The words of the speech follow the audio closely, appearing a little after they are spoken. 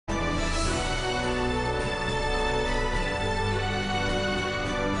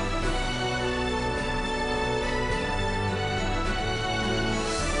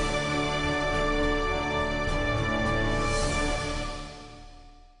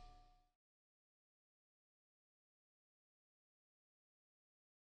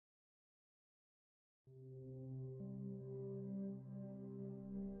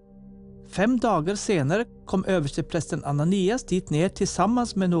5 dagar senare kom översteprästen Ananias dit ner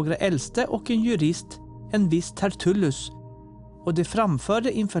tillsammans med några äldste och en jurist, en viss Tertullus, och de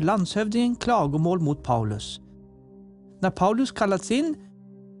framförde inför landshövdingen klagomål mot Paulus. När Paulus kallats in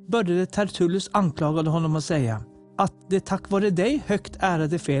började Tertullus anklaga honom och säga att det tack vare dig, högt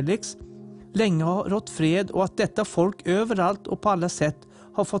ärade Felix, länge har rått fred och att detta folk överallt och på alla sätt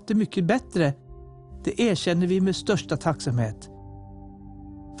har fått det mycket bättre. Det erkänner vi med största tacksamhet.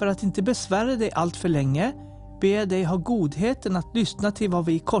 För att inte besvära dig allt för länge ber jag dig ha godheten att lyssna till vad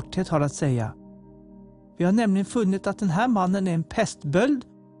vi i korthet har att säga. Vi har nämligen funnit att den här mannen är en pestböld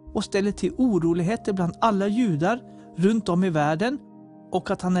och ställer till oroligheter bland alla judar runt om i världen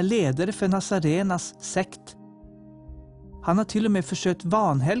och att han är ledare för Nazarenas sekt. Han har till och med försökt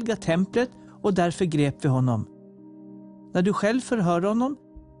vanhelga templet och därför grep vi honom. När du själv förhör honom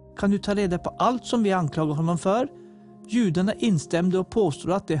kan du ta reda på allt som vi anklagar honom för. Judarna instämde och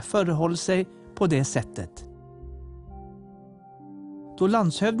påstod att det förehåller sig på det sättet. Då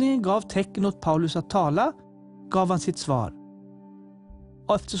landshövdingen gav tecken åt Paulus att tala, gav han sitt svar.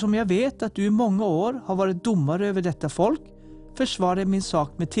 Och eftersom jag vet att du i många år har varit domare över detta folk, försvarar jag min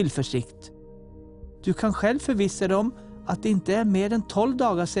sak med tillförsikt. Du kan själv förvissa dig om att det inte är mer än 12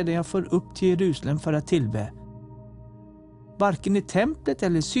 dagar sedan jag får upp till Jerusalem för att tillbe. Varken i templet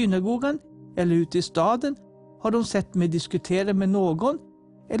eller i synagogan eller ute i staden har de sett mig diskutera med någon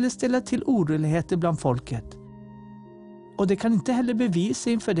eller ställa till oroligheter bland folket. Och det kan inte heller bevisa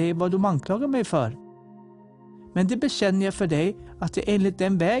inför dig vad de anklagar mig för. Men det bekänner jag för dig att det enligt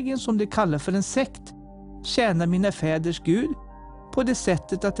den vägen som de kallar för en sekt tjänar mina fäders Gud på det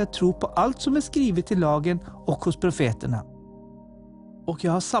sättet att jag tror på allt som är skrivet i lagen och hos profeterna. Och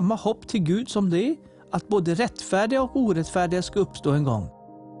jag har samma hopp till Gud som det att både rättfärdiga och orättfärdiga ska uppstå en gång.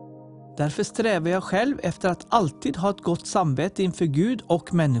 Därför strävar jag själv efter att alltid ha ett gott samvete inför Gud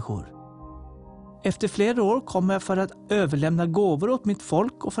och människor. Efter flera år kommer jag för att överlämna gåvor åt mitt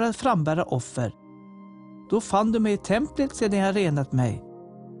folk och för att frambära offer. Då fann du mig i templet sedan jag renat mig.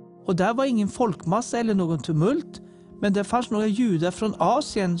 Och där var ingen folkmassa eller någon tumult, men det fanns några judar från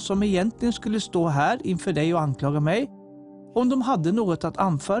Asien som egentligen skulle stå här inför dig och anklaga mig, om de hade något att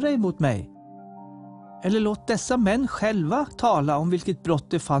anföra emot mig. Eller låt dessa män själva tala om vilket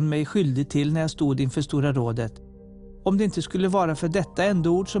brott de fann mig skyldig till när jag stod inför Stora rådet. Om det inte skulle vara för detta enda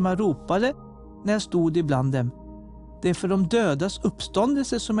ord som jag ropade när jag stod ibland dem. Det är för de dödas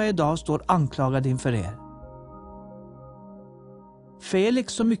uppståndelse som jag idag står anklagad inför er.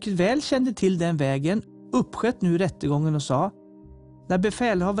 Felix, som mycket väl kände till den vägen, uppsköt nu rättegången och sa: när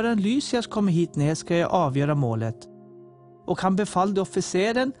befälhavaren Lysias kommer hit ner ska jag avgöra målet. Och han befallde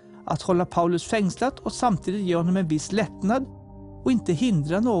officeren att hålla Paulus fängslat och samtidigt ge honom en viss lättnad och inte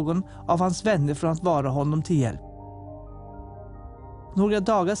hindra någon av hans vänner från att vara honom till hjälp. Några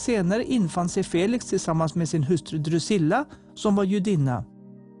dagar senare infann sig Felix tillsammans med sin hustru Drusilla, som var judinna,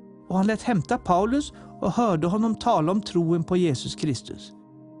 och han lät hämta Paulus och hörde honom tala om troen på Jesus Kristus.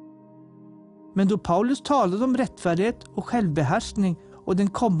 Men då Paulus talade om rättfärdighet och självbehärskning och den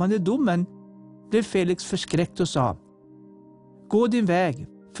kommande domen blev Felix förskräckt och sa: gå din väg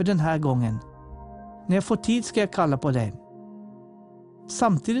för den här gången. När jag får tid ska jag kalla på dig.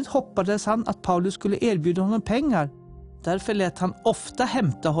 Samtidigt hoppades han att Paulus skulle erbjuda honom pengar. Därför lät han ofta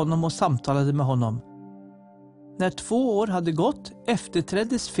hämta honom och samtalade med honom. När 2 år hade gått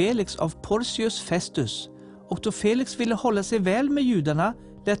efterträddes Felix av Porcius Festus, och då Felix ville hålla sig väl med judarna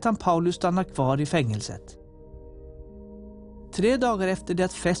lät han Paulus stanna kvar i fängelset. 3 dagar efter det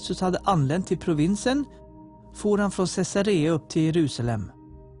att Festus hade anlänt till provinsen for han från Caesarea upp till Jerusalem.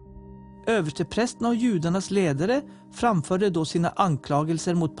 Översteprästerna och judarnas ledare framförde då sina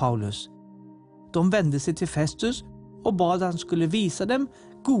anklagelser mot Paulus. De vände sig till Festus och bad han skulle visa dem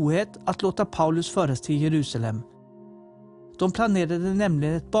godhet att låta Paulus föras till Jerusalem. De planerade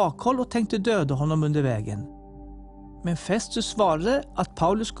nämligen ett bakhåll och tänkte döda honom under vägen. Men Festus svarade att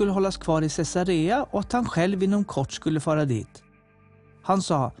Paulus skulle hållas kvar i Caesarea och att han själv inom kort skulle fara dit. Han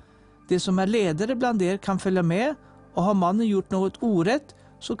sa: det som är ledare bland er kan följa med, och har mannen gjort något orätt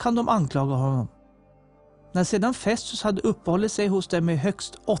så kan de anklaga honom. När sedan Festus hade uppehållit sig hos dem i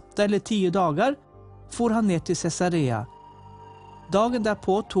högst 8 eller 10 dagar for han ner till Caesarea. Dagen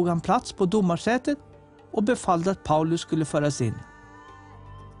därpå tog han plats på domarsätet och befallde att Paulus skulle föras in.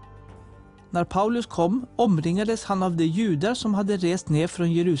 När Paulus kom omringades han av de judar som hade rest ner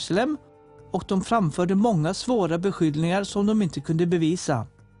från Jerusalem, och de framförde många svåra beskyllningar som de inte kunde bevisa.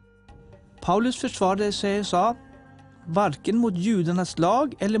 Paulus försvarade sig och sa: varken mot judarnas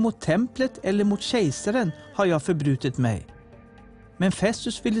lag eller mot templet eller mot kejsaren har jag förbrutit mig. Men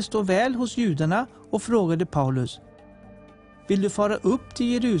Festus ville stå väl hos judarna och frågade Paulus: Vill du fara upp till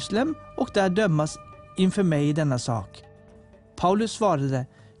Jerusalem och där dömas inför mig i denna sak? Paulus svarade,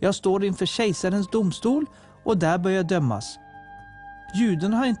 jag står inför kejsarens domstol och där bör jag dömas.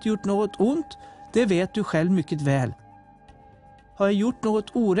 Judarna har inte gjort något ont, det vet du själv mycket väl. Har jag gjort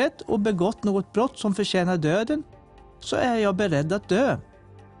något orätt och begått något brott som förtjänar döden, så är jag beredd att dö.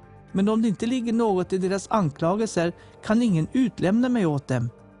 Men om det inte ligger något i deras anklagelser kan ingen utlämna mig åt dem.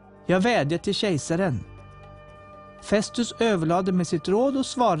 Jag vädjar till kejsaren. Festus överlade med sitt råd och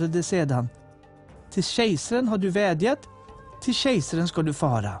svarade sedan, till kejsaren har du vädjat, till kejsaren ska du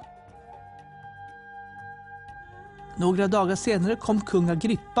fara. Några dagar senare kom kung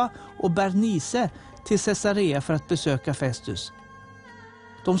Agrippa och Bernice till Caesarea för att besöka Festus.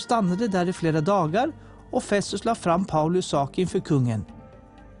 De stannade där i flera dagar och Festus la fram Paulus sak inför kungen.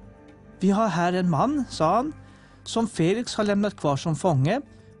 Vi har här en man, sa han, som Felix har lämnat kvar som fånge.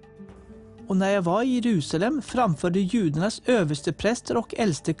 Och när jag var i Jerusalem framförde judarnas överstepräster och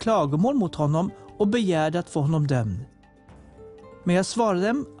äldste klagomål mot honom och begärde att få honom dömd. Men jag svarade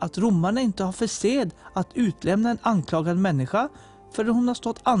dem att romarna inte har för sed att utlämna en anklagad människa förrän hon har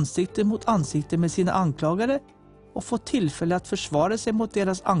stått ansikte mot ansikte med sina anklagare och fått tillfälle att försvara sig mot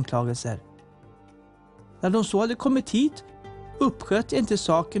deras anklagelser. När de så hade kommit hit uppsköt jag inte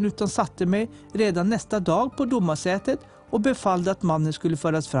saken utan satte mig redan nästa dag på domarsätet och befallde att mannen skulle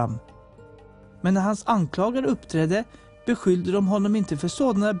föras fram. Men när hans anklagare uppträdde beskyllde de honom inte för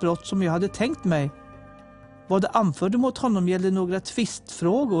sådana brott som jag hade tänkt mig. Vad de anförde mot honom gällde några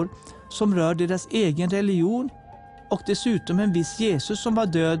tvistfrågor som rör deras egen religion och dessutom en viss Jesus som var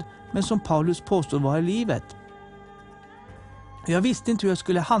död men som Paulus påstod var i livet. Jag visste inte hur jag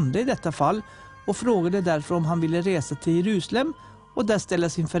skulle handla i detta fall och frågade därför om han ville resa till Jerusalem och där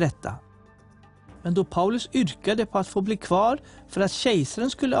ställas inför rätta. Men då Paulus yrkade på att få bli kvar för att kejsaren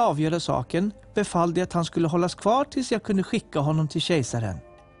skulle avgöra saken befallde jag att han skulle hållas kvar tills jag kunde skicka honom till kejsaren.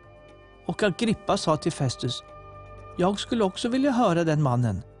 Och Agrippa sa till Festus, jag skulle också vilja höra den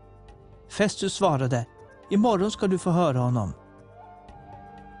mannen. Festus svarade, imorgon ska du få höra honom.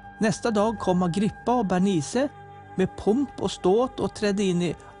 Nästa dag kom Agrippa och Bernice med pomp och ståt och trädde in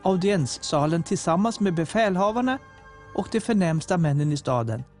i audienssalen tillsammans med befälhavarna och de förnämsta männen i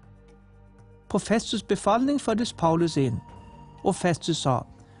staden. På Festus befallning fördes Paulus in och Festus sa,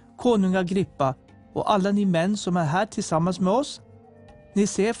 konung Agrippa och alla ni män som är här tillsammans med oss, ni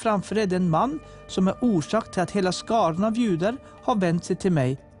ser framför er den man som är orsak till att hela skaran av judar har vänt sig till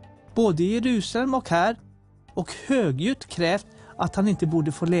mig, både i Jerusalem och här, och högljutt krävt att han inte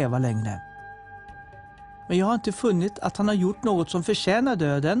borde få leva längre. Men jag har inte funnit att han har gjort något som förtjänar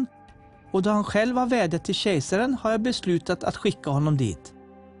döden, och då han själv har vädjat till kejsaren har jag beslutat att skicka honom dit.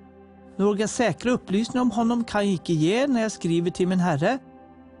 Några säkra upplysningar om honom kan jag inte ge när jag skriver till min herre.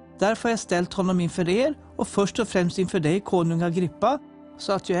 Därför har jag ställt honom inför er och först och främst inför dig, konung Agrippa,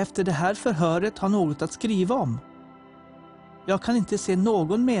 så att jag efter det här förhöret har något att skriva om. Jag kan inte se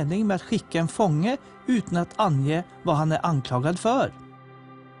någon mening med att skicka en fånge utan att ange vad han är anklagad för.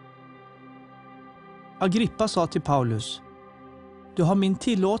 Agrippa sa till Paulus, du har min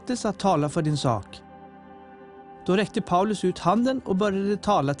tillåtelse att tala för din sak. Då räckte Paulus ut handen och började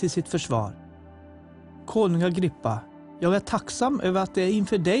tala till sitt försvar. Konung Agrippa, jag är tacksam över att det är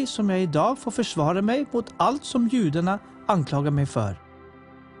inför dig som jag idag får försvara mig mot allt som judarna anklagar mig för.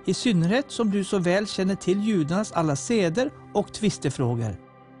 I synnerhet som du så väl känner till judarnas alla seder och tvistefrågor.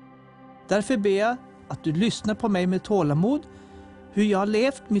 Därför ber jag att du lyssnar på mig med tålamod, hur jag har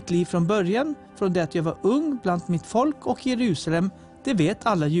levt mitt liv från början, från det att jag var ung bland mitt folk och Jerusalem, det vet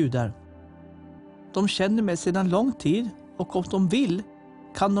alla judar. De känner mig sedan lång tid och om de vill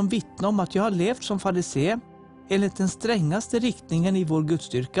kan de vittna om att jag har levt som farisé enligt den strängaste riktningen i vår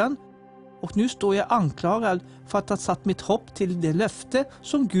gudsdyrkan, och nu står jag anklagad för att ha satt mitt hopp till det löfte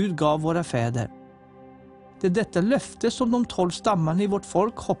som Gud gav våra fäder. Det är detta löfte som de 12 stammarna i vårt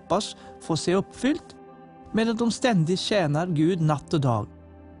folk hoppas få se uppfyllt, medan de ständigt tjänar Gud natt och dag.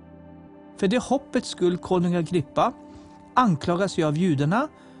 För det hoppets skull, konung Agrippa, anklagas jag av judarna.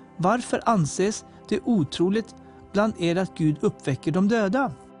 Varför anses det otroligt bland er att Gud uppväcker de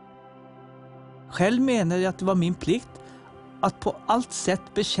döda? Själv menar jag att det var min plikt att på allt sätt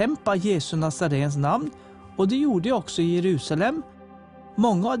bekämpa Jesu Nazarens namn, och det gjorde jag också i Jerusalem.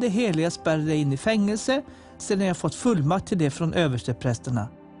 Många av de heliga spärrade in i fängelse sedan jag fått fullmakt till det från översteprästerna.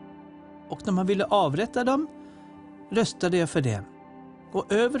 Och när man ville avrätta dem röstade jag för det.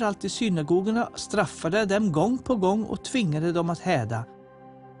 Och överallt i synagogorna straffade jag dem gång på gång och tvingade dem att häda.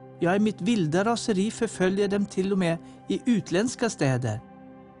 Jag i mitt vilda raseri förföljde dem till och med i utländska städer.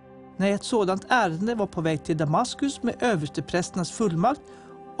 När ett sådant ärende var på väg till Damaskus med översteprästernas fullmakt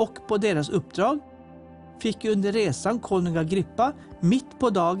och på deras uppdrag, fick under resan konung Agrippa mitt på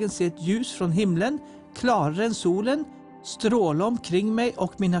dagen se ett ljus från himlen, klarare än solen, stråla omkring mig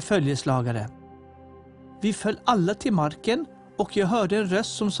och mina följeslagare. Vi föll alla till marken och jag hörde en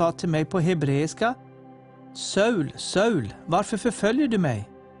röst som sa till mig på hebreiska: Saul, Saul, varför förföljer du mig?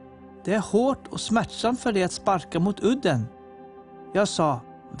 Det är hårt och smärtsamt för dig att sparka mot udden. Jag sa: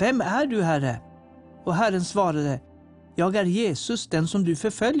 Vem är du, Herre? Och Herren svarade: Jag är Jesus, den som du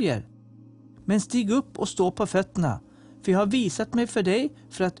förföljer. Men stig upp och stå på fötterna, för jag har visat mig för dig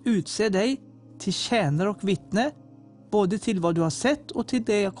för att utse dig till tjänare och vittne, både till vad du har sett och till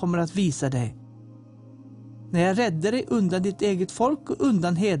det jag kommer att visa dig. När jag räddade dig undan ditt eget folk och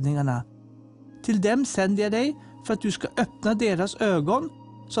undan hedningarna, till dem sänder jag dig för att du ska öppna deras ögon,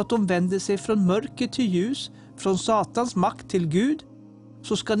 så att de vänder sig från mörker till ljus, från Satans makt till Gud.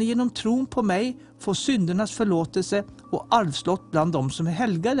 Så ska ni genom tron på mig få syndernas förlåtelse och arvslott bland dem som är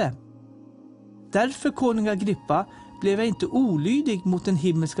helgade. Därför, konung Agrippa, blev jag inte olydig mot den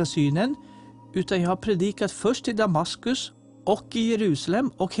himmelska synen, utan jag har predikat först i Damaskus och i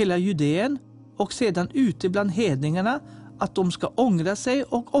Jerusalem och hela Judeen, och sedan ute bland hedningarna, att de ska ångra sig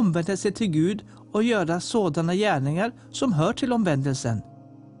och omvända sig till Gud och göra sådana gärningar som hör till omvändelsen.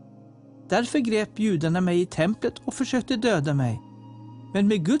 Därför grep judarna mig i templet och försökte döda mig. Men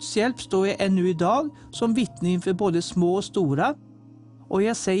med Guds hjälp står jag ännu idag som vittne inför både små och stora, och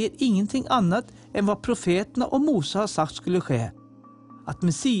jag säger ingenting annat än vad profeterna och Mose har sagt skulle ske. Att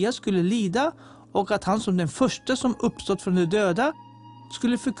Messias skulle lida och att han som den första som uppstått från de döda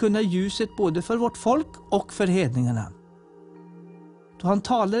skulle förkunna ljuset både för vårt folk och för hedningarna. Då han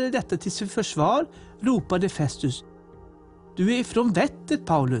talade detta till sitt försvar ropade Festus: Du är ifrån vettet,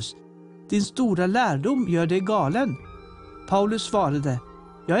 Paulus. Din stora lärdom gör dig galen. Paulus svarade: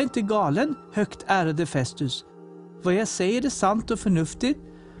 Jag är inte galen, högt ärade Festus. Vad jag säger är sant och förnuftigt.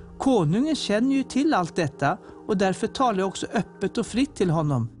 Konungen känner ju till allt detta, och därför talar jag också öppet och fritt till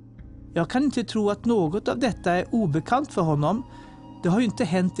honom. Jag kan inte tro att något av detta är obekant för honom. Det har ju inte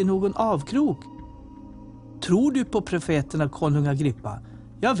hänt i någon avkrok. Tror du på profeterna, konung Agrippa?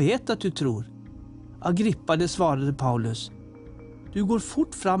 Jag vet att du tror. Agrippa, det svarade Paulus: Du går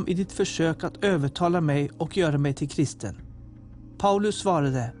fort fram i ditt försök att övertala mig och göra mig till kristen. Paulus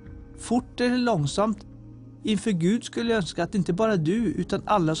svarade: Fort eller långsamt, inför Gud skulle jag önska att inte bara du utan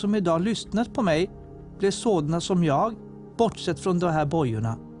alla som idag lyssnat på mig blev sådana som jag, bortsett från de här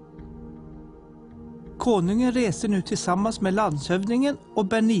bojorna. Konungen reste nu tillsammans med landshövdingen och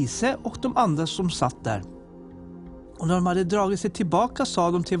Bernice och de andra som satt där. Och när de hade dragit sig tillbaka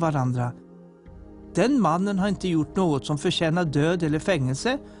sa de till varandra: Den mannen har inte gjort något som förtjänar död eller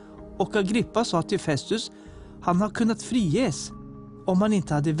fängelse. Och Agrippa sa till Festus: Han har kunnat friges om han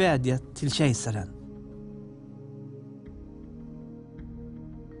inte hade vädjat till kejsaren.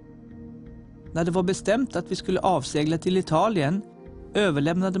 När det var bestämt att vi skulle avsegla till Italien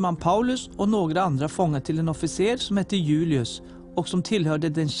överlämnade man Paulus och några andra fångar till en officer som hette Julius och som tillhörde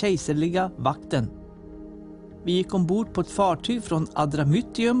den kejserliga vakten. Vi gick ombord på ett fartyg från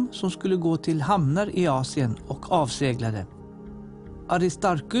Adramyttium som skulle gå till hamnar i Asien och avseglade.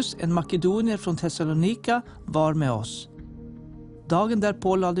 Aristarchus, en makedonier från Thessalonika, var med oss. Dagen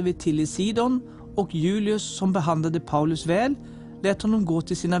därpå lade vi till i Sidon, och Julius, som behandlade Paulus väl, lät honom gå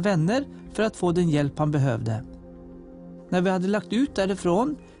till sina vänner för att få den hjälp han behövde. När vi hade lagt ut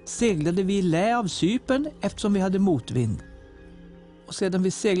därifrån seglade vi i lä av Cypern eftersom vi hade motvind. Och sedan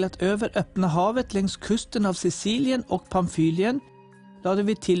vi seglat över öppna havet längs kusten av Sicilien och Pamfylien lade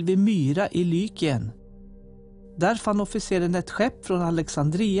vi till vid Myra i Lykien. Där fann officeren ett skepp från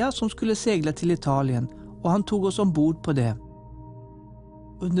Alexandria som skulle segla till Italien, och han tog oss ombord på det.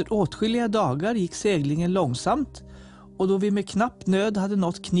 Under åtskilliga dagar gick seglingen långsamt, och då vi med knapp nöd hade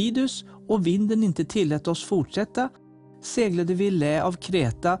nått Knidus och vinden inte tillät oss fortsätta, seglade vi i lä av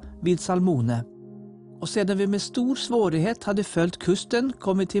Kreta vid Salmone. Och sedan vi med stor svårighet hade följt kusten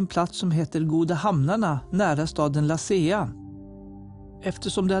kom vi till en plats som heter Goda hamnarna nära staden Lasea.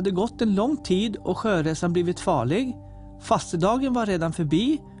 Eftersom det hade gått en lång tid och sjöresan blivit farlig, fastedagen var redan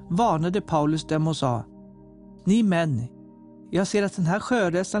förbi, varnade Paulus dem och sa: Ni män, jag ser att den här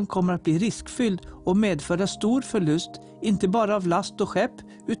sjöresan kommer att bli riskfylld och medföra stor förlust, inte bara av last och skepp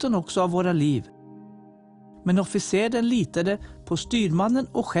utan också av våra liv. Men officeren litade på styrmannen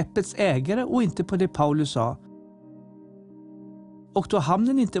och skeppets ägare och inte på det Paulus sa. Och då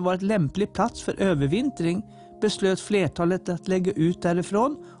hamnen inte var ett lämplig plats för övervintring beslöt flertalet att lägga ut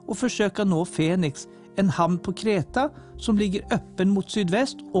därifrån och försöka nå Fenix, en hamn på Kreta som ligger öppen mot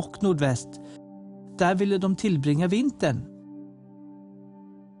sydväst och nordväst. Där ville de tillbringa vintern.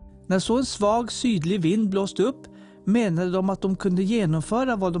 När så en svag sydlig vind blåste upp menade de att de kunde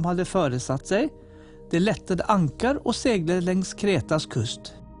genomföra vad de hade föresatt sig. De lättade ankar och seglade längs Kretas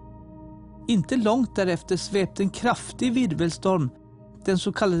kust. Inte långt därefter svepte en kraftig virvelstorm, den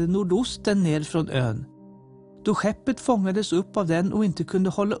så kallade nordosten, ner från ön. Då skeppet fångades upp av den och inte kunde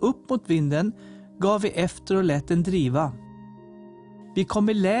hålla upp mot vinden, gav vi efter och lät den driva. Vi kom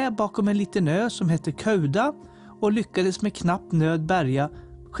i lä bakom en liten ö som hette Kauda och lyckades med knapp nöd bärga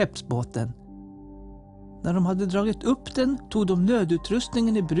skeppsbåten. När de hade dragit upp den tog de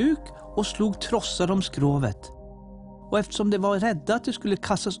nödutrustningen i bruk och slog trossar om skrovet. Och eftersom de var rädda att det skulle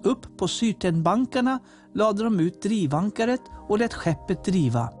kastas upp på syrtenbankarna lade de ut drivankaret och lät skeppet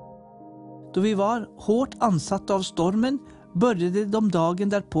driva. Då vi var hårt ansatta av stormen började de dagen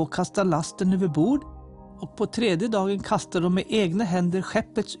därpå kasta lasten över bord, och på tredje dagen kastade de med egna händer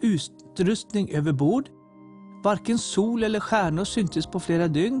skeppets utrustning över bord. Varken sol eller stjärnor syntes på flera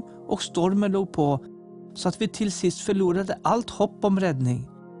dygn och stormen låg på, så att vi till sist förlorade allt hopp om räddning.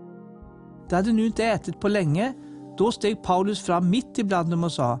 De hade nu inte ätit på länge. Då steg Paulus fram mitt ibland dem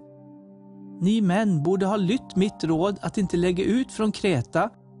och sa: Ni män borde ha lytt mitt råd att inte lägga ut från Kreta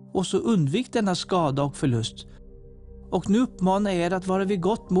och så undvik denna skada och förlust. Och nu uppmanar jag er att vara vid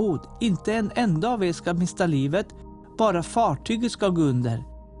gott mod. Inte en enda av er ska mista livet, bara fartyget ska gå under.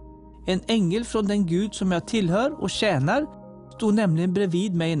 En ängel från den Gud som jag tillhör och tjänar stod nämligen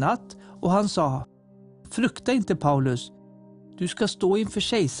bredvid mig i natt, och han sa: Frukta inte, Paulus. Du ska stå inför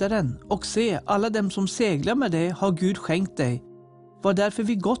kejsaren, och se, alla dem som seglar med dig har Gud skänkt dig. Var därför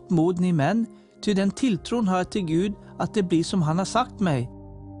vid gott mod, ni män, ty den tilltron har jag till Gud att det blir som han har sagt mig.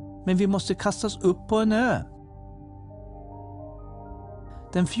 Men vi måste kastas upp på en ö.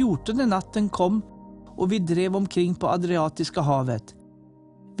 Den 14:e natten kom och vi drev omkring på Adriatiska havet.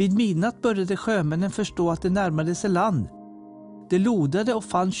 Vid midnatt började sjömännen förstå att det närmade sig land. De lodade och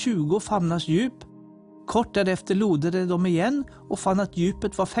fann 20 famnars djup. Kort därefter lodade de igen och fann att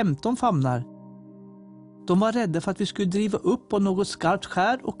djupet var 15 famnar. De var rädda för att vi skulle driva upp på något skarpt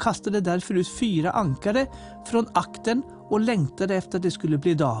skär och kastade därför ut 4 ankare från akten och längtade efter att det skulle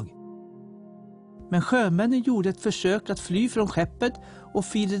bli dag. Men sjömännen gjorde ett försök att fly från skeppet och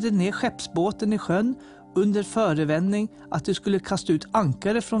firade ner skeppsbåten i sjön under förevändning att de skulle kasta ut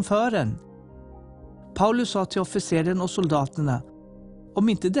ankare från fören. Paulus sa till officeren och soldaterna: Om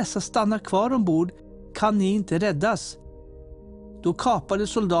inte dessa stannar kvar ombord kan ni inte räddas. Då kapade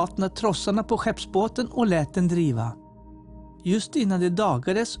soldaterna trossarna på skeppsbåten och lät den driva. Just innan det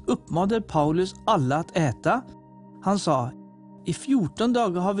dagades uppmanade Paulus alla att äta. Han sa: I 14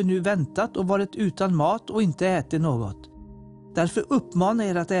 dagar har vi nu väntat och varit utan mat och inte ätit något. Därför uppmanar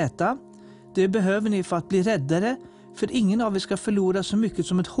er att äta. Det behöver ni för att bli räddare, för ingen av er ska förlora så mycket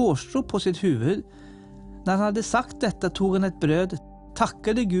som ett hårstrå på sitt huvud. När han hade sagt detta tog han ett bröd,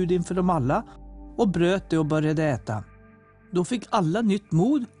 tackade Gud inför dem alla och bröt det och började äta. Då fick alla nytt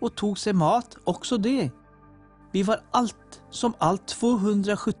mod och tog sig mat, också det. Vi var allt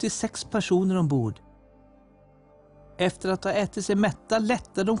 276 personer ombord. Efter att ha ätit sig mätta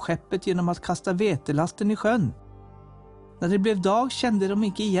lättade de skeppet genom att kasta vetelasten i sjön. När det blev dag kände de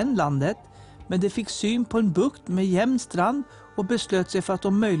inte igen landet, men de fick syn på en bukt med jämn strand och beslöt sig för att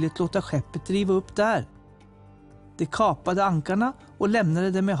om möjligt låta skeppet driva upp där. De kapade ankarna och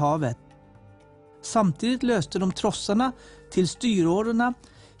lämnade dem i havet. Samtidigt löste de trossarna till styrårorna,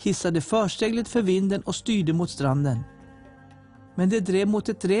 hissade förseglet för vinden och styrde mot stranden. Men de drev mot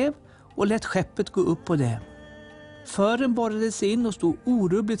ett rev och lät skeppet gå upp på det. Fören borrades in och stod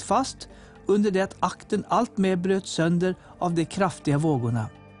orubbligt fast under det att akten allt mer bröt sönder av de kraftiga vågorna.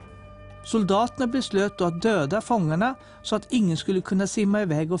 Soldaterna beslöt då att döda fångarna så att ingen skulle kunna simma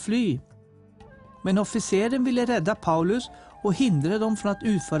iväg och fly. Men officeren ville rädda Paulus och hindra dem från att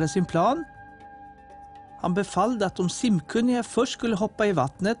utföra sin plan. Han befallde att de simkunniga först skulle hoppa i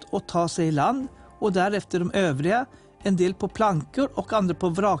vattnet och ta sig i land, och därefter de övriga, en del på plankor och andra på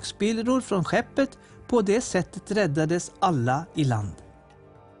vrakspillror från skeppet. På det sättet räddades alla i land.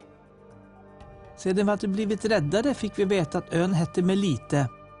 Sedan vi hade blivit räddade fick vi veta att ön hette Melite.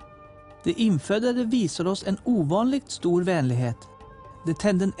 De infödare visade oss en ovanligt stor vänlighet. De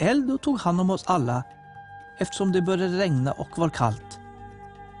tände en eld och tog hand om oss alla, eftersom det började regna och var kallt.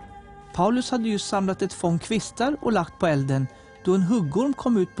 Paulus hade just samlat ett fång kvistar och lagt på elden, då en huggorm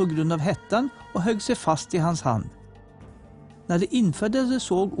kom ut på grund av hettan och högg sig fast i hans hand. När de infödare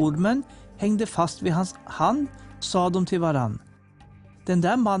såg ormen hängde fast vid hans hand, sa de till varann: Den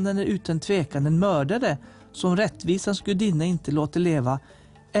där mannen är utan tvekan en mördare som rättvisans gudinna inte låter leva,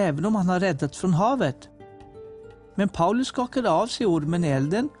 även om han har räddats från havet. Men Paulus skakade av sig ormen i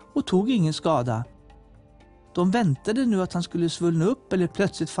elden och tog ingen skada. De väntade nu att han skulle svullna upp eller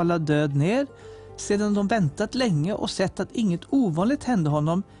plötsligt falla död ner. Sedan de väntat länge och sett att inget ovanligt hände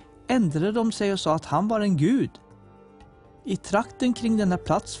honom, ändrade de sig och sa att han var en gud. I trakten kring denna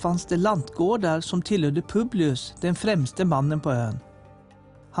plats fanns det lantgårdar som tillhörde Publius, den främste mannen på ön.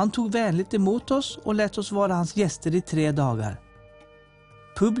 Han tog vänligt emot oss och lät oss vara hans gäster i 3 dagar.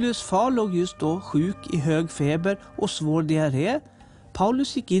 Publius far låg just då sjuk i hög feber och svår diarré.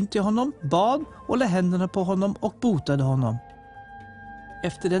 Paulus gick in till honom, bad och lade händerna på honom och botade honom.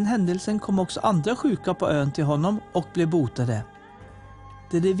 Efter den händelsen kom också andra sjuka på ön till honom och blev botade.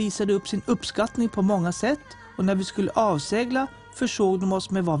 Det visade upp sin uppskattning på många sätt, och när vi skulle avsegla försåg de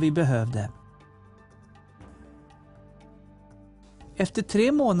oss med vad vi behövde. Efter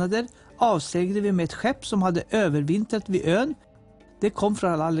 3 månader avseglade vi med ett skepp som hade övervintrat vid ön. Det kom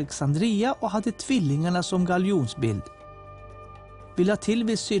från Alexandria och hade tvillingarna som galjonsbild. Vi lade till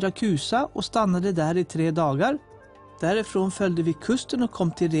vid Syrakusa och stannade där i 3 dagar. Därifrån följde vi kusten och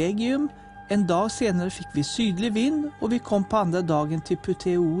kom till Regium. En dag senare fick vi sydlig vind och vi kom på andra dagen till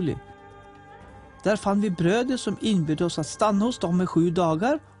Puteoli. Där fann vi bröder som inbjöd oss att stanna hos dem i 7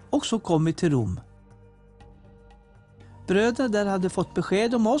 dagar, och så kom vi till Rom. Bröderna där hade fått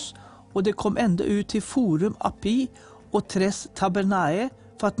besked om oss, och det kom ända ut till Forum Appi och Tres Tabernae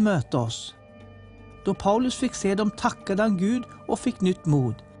för att möta oss. Då Paulus fick se dem tackade han Gud och fick nytt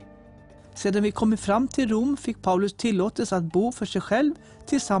mod. Sedan vi kommit fram till Rom fick Paulus tillåtelse att bo för sig själv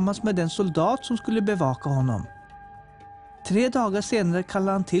tillsammans med den soldat som skulle bevaka honom. 3 dagar senare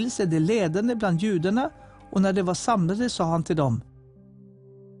kallade han till sig de ledande bland judarna, och när de var samlade sa han till dem: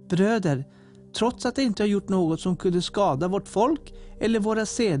 Bröder, trots att jag inte har gjort något som kunde skada vårt folk eller våra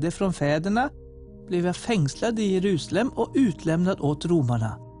seder från fäderna, blev jag fängslad i Jerusalem och utlämnad åt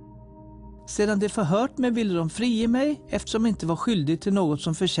romarna. Sedan de förhört mig ville de frige mig, eftersom jag inte var skyldig till något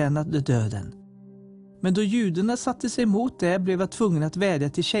som förtjänade döden. Men då judarna satte sig emot det blev jag tvungen att vädja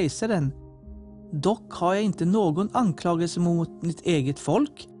till kejsaren. Dock har jag inte någon anklagelse mot mitt eget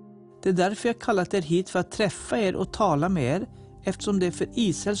folk. Det är därför jag kallat er hit, för att träffa er och tala med er, eftersom det är för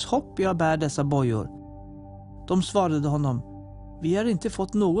Israels hopp jag bär dessa bojor. De svarade honom: Vi har inte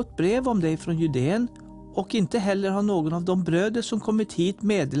fått något brev om dig från Judeen, och inte heller har någon av de bröder som kommit hit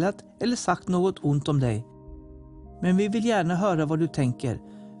meddelat eller sagt något ont om dig. Men vi vill gärna höra vad du tänker,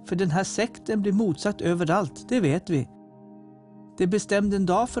 för den här sekten blir motsagt överallt, det vet vi. Det bestämde en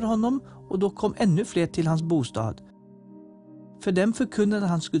dag för honom, och då kom ännu fler till hans bostad. För dem förkunnade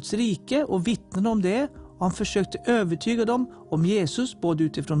hans Guds rike och vittnade om det, och han försökte övertyga dem om Jesus både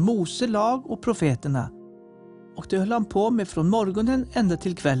utifrån Mose lag och profeterna. Och det höll han på med från morgonen ända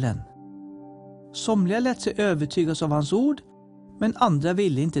till kvällen. Somliga lät sig övertygas av hans ord, men andra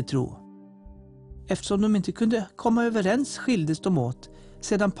ville inte tro. Eftersom de inte kunde komma överens skildes de åt.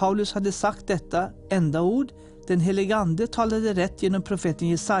 Sedan Paulus hade sagt detta enda ord, den helige Ande talade rätt genom profeten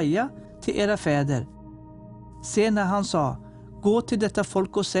Jesaja till era fäder. Se när han sa: Gå till detta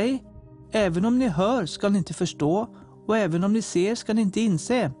folk och säg, även om ni hör ska ni inte förstå, och även om ni ser ska ni inte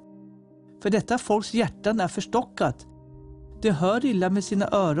inse. För detta folks hjärtan är förstockat. De hör illa med sina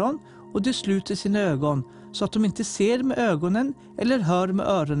öron och de sluter sina ögon, så att de inte ser med ögonen eller hör med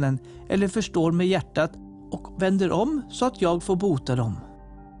öronen eller förstår med hjärtat och vänder om så att jag får bota dem.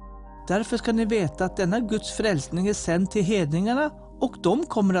 Därför ska ni veta att denna Guds frälsning är sänd till hedningarna, och de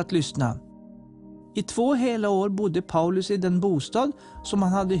kommer att lyssna. I 2 hela år bodde Paulus i den bostad som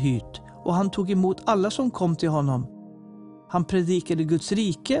han hade hyrt, och han tog emot alla som kom till honom. Han predikade Guds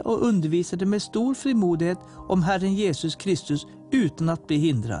rike och undervisade med stor frimodighet om Herren Jesus Kristus utan att bli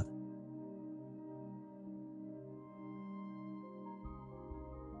hindrad.